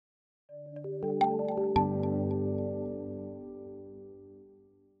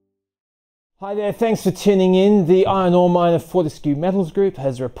Hi there, thanks for tuning in. The iron ore miner Fortescue Metals Group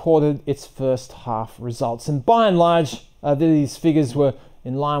has reported its first half results, and by and large these figures were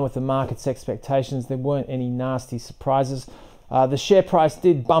in line with the market's expectations. There weren't any nasty surprises. The share price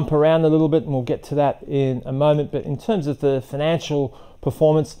did bump around a little bit, and we'll get to that in a moment, but in terms of the financial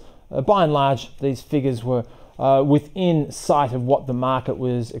performance, by and large these figures were within sight of what the market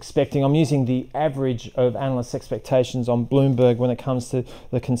was expecting. I'm using the average of analysts' expectations on Bloomberg when it comes to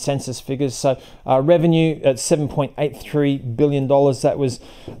the consensus figures. So revenue at $7.83 billion, that was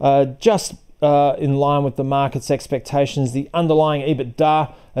just in line with the market's expectations. The underlying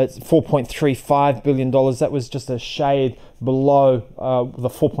EBITDA at $4.35 billion, that was just a shade below the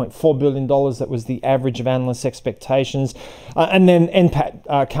 $4.4 billion that was the average of analysts' expectations. And then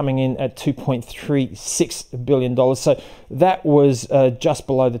NPAT coming in at $2.36 billion. So that was just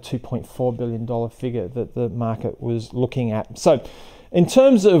below the $2.4 billion figure that the market was looking at. So in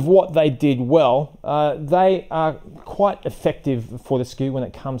terms of what they did well, they are quite effective for Fortescue when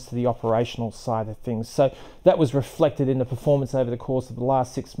it comes to the operational side of things. So that was reflected in the performance over the course of the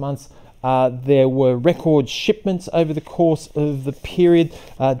last 6 months. There were record shipments over the course of the period,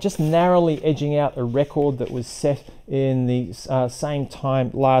 just narrowly edging out a record that was set in the same time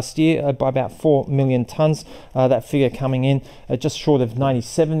last year by about 4 million tonnes. That figure coming in just short of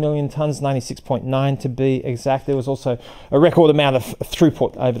 97 million tonnes, 96.9 to be exact. There was also a record amount of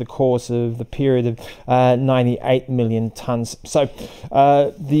throughput over the course of the period of 98 million tonnes. So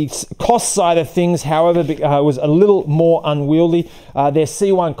the cost side of things, however, was a little more unwieldy. Their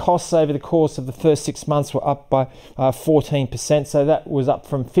C1 costs over the course of the first 6 months were up by 14%. So that was up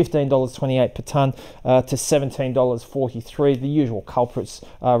from $15.28 per tonne to $17.43. The usual culprits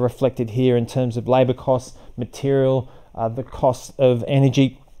reflected here in terms of labour costs, material, the cost of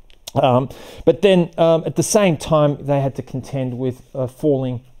energy. But then at the same time, they had to contend with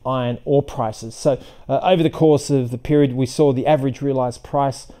falling iron ore prices. So over the course of the period, we saw the average realised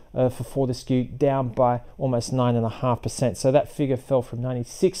price for Fortescue down by almost 9.5%. So that figure fell from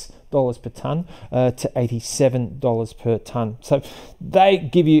 $96 per tonne to $87 per tonne. So they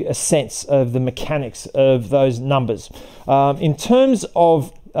give you a sense of the mechanics of those numbers. In terms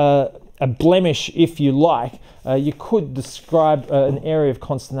of a blemish, if you like, you could describe an area of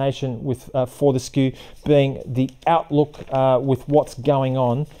consternation with Fortescue being the outlook with what's going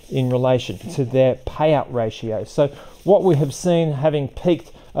on in relation to their payout ratio. So what we have seen, having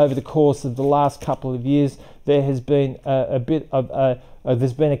peaked over the course of the last couple of years, there has been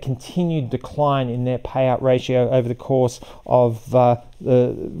there's been a continued decline in their payout ratio over the course of the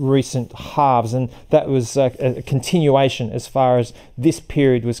recent halves, and that was a continuation as far as this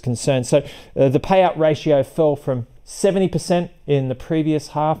period was concerned. So the payout ratio fell from 70% in the previous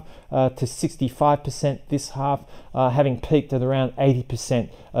half to 65% this half, having peaked at around 80%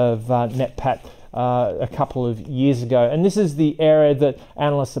 of net PAT a couple of years ago. And this is the area that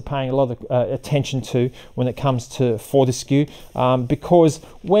analysts are paying a lot of attention to when it comes to Fortescue, because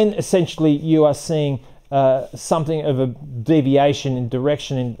when essentially you are seeing something of a deviation in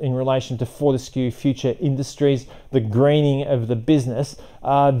direction in relation to Fortescue Future Industries, the greening of the business,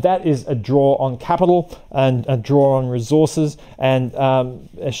 that is a draw on capital and a draw on resources, and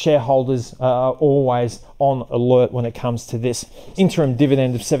shareholders are always on alert when it comes to this. Interim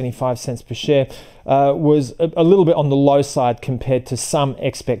dividend of 75 cents per share was a little bit on the low side compared to some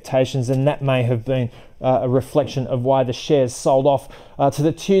expectations, and that may have been a reflection of why the shares sold off to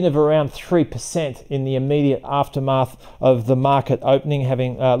the tune of around 3% in the immediate aftermath of the market opening.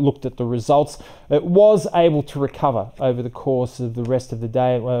 Having looked at the results, it was able to recover over the course of the rest of the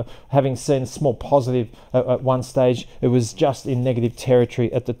day, having seen a small positive at one stage. It was just in negative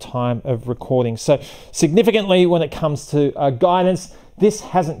territory at the time of recording. So significantly, when it comes to guidance, this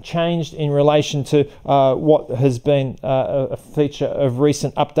hasn't changed in relation to what has been a feature of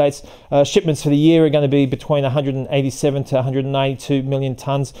recent updates. Shipments for the year are going to be between 187 to 192 million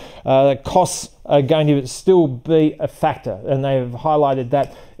tonnes. Costs are going to still be a factor, and they have highlighted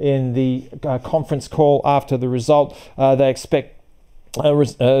that in the conference call after the result. They expect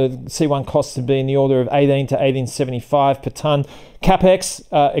C1 costs to be in the order of 18 to 18.75 per tonne. CapEx,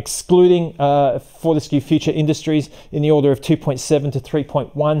 excluding Fortescue Future Industries, in the order of $2.7 to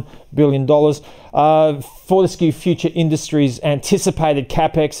 $3.1 billion. Fortescue Future Industries anticipated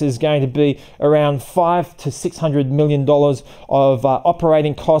CapEx is going to be around $500 to $600 million of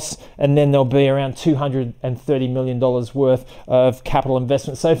operating costs, and then there'll be around $230 million worth of capital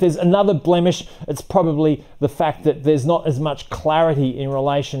investment. So if there's another blemish, it's probably the fact that there's not as much clarity in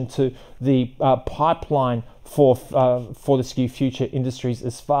relation to the pipeline for Fortescue Future Industries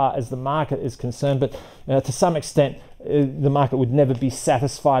as far as the market is concerned. But to some extent, the market would never be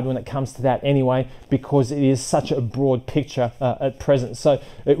satisfied when it comes to that anyway, because it is such a broad picture at present. So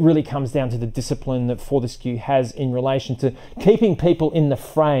it really comes down to the discipline that Fortescue has in relation to keeping people in the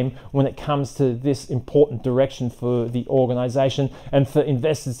frame when it comes to this important direction for the organisation, and for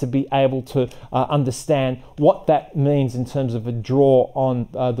investors to be able to understand what that means in terms of a draw on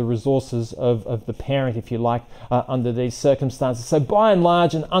the resources of the parent, if you like, under these circumstances. So by and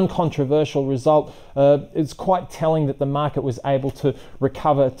large, an uncontroversial result. It's quite telling that the market was able to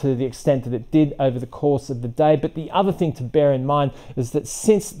recover to the extent that it did over the course of the day. But the other thing to bear in mind is that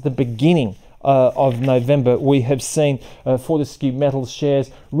since the beginning of November, we have seen Fortescue Metals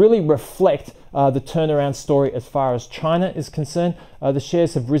shares really reflect the turnaround story as far as China is concerned. The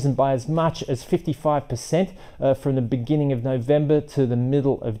shares have risen by as much as 55% from the beginning of November to the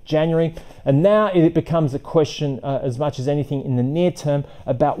middle of January. And now it becomes a question, as much as anything in the near term,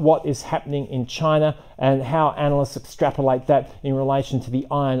 about what is happening in China and how analysts extrapolate that in relation to the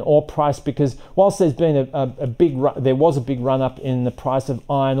iron ore price. Because whilst there's been there was a big run up in the price of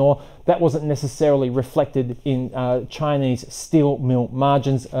iron ore, that wasn't necessarily reflected in Chinese steel mill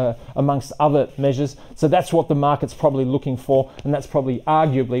margins, amongst other measures. So that's what the market's probably looking for, and that's probably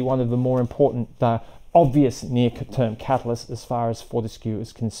arguably one of the more important obvious near-term catalysts as far as Fortescue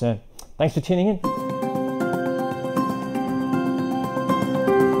is concerned. Thanks for tuning in.